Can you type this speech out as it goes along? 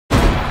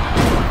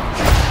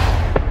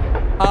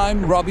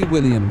I'm Robbie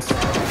Williams.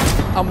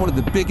 I'm one of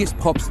the biggest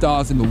pop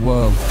stars in the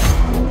world.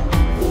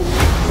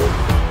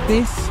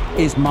 This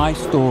is my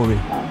story,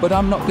 but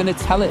I'm not going to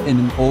tell it in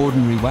an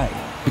ordinary way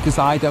because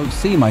I don't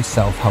see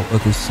myself how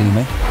others see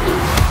me.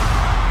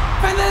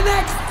 For the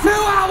next 2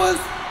 hours,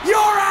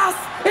 your ass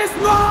is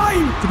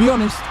mine! To be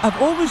honest,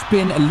 I've always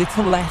been a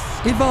little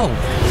less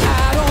evolved.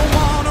 I don't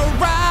want to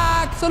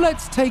rock, so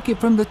let's take it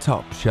from the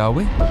top, shall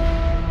we?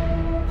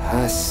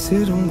 I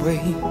sit and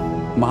wait.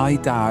 My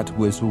dad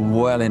was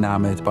well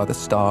enamoured by the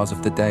stars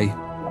of the day.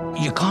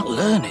 You can't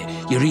learn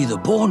it. You're either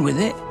born with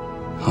it,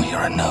 or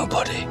you're a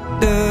nobody.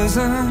 There's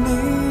an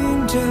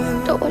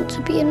angel. Don't want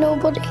to be a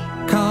nobody.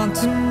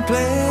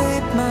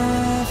 Contemplate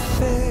my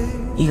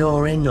fate.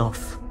 You're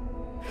enough.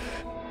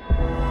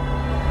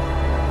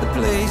 The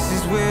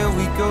places where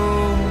we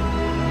go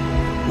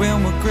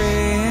when we're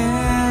grey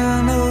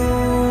and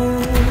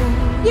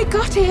old. You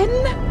got in?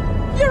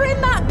 You're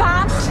in that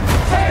band?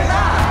 Take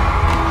that!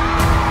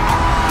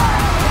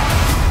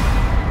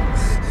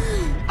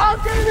 I'll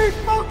do this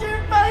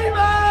fucking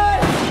baby!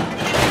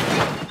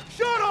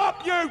 Shut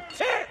up, you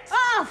tits!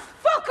 Oh,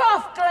 fuck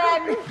off,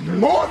 Glenn!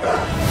 Mother!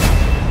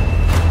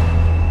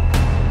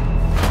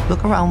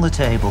 Look around the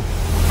table.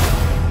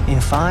 In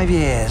 5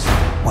 years,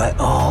 we're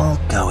all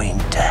going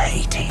to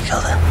hate each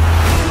other.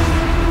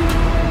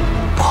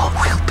 But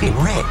we'll be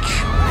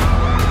rich.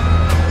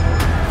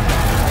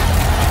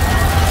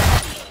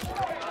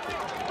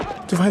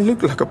 Do I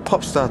look like a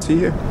pop star to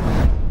you?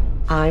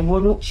 I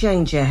wouldn't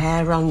change a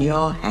hair on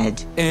your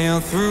head.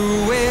 And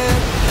through it,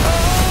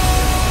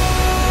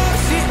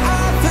 she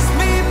offers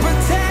me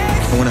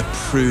protection. I want to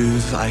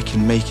prove that I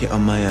can make it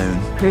on my own.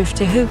 Proof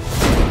to who?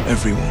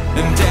 Everyone.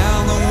 And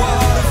down the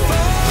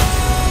waterfall,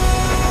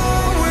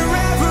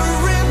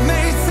 wherever it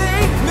may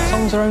take me.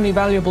 Songs are only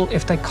valuable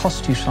if they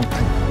cost you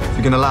something. If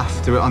you're gonna laugh,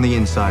 do it on the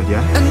inside,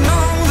 yeah? And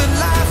know that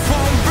life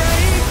won't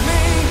break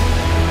me.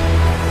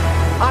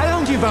 I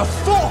don't give a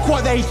fuck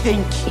what they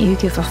think. You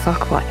give a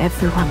fuck what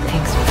everyone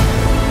thinks.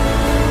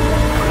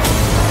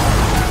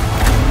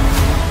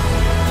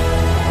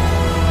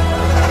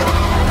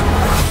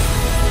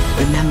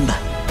 Remember,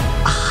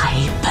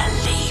 I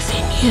believe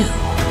in you.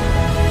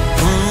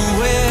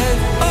 Through it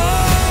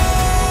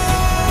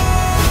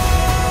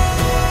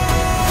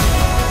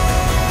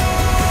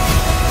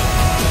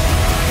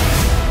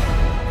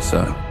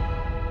So,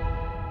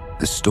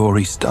 the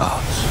story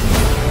starts.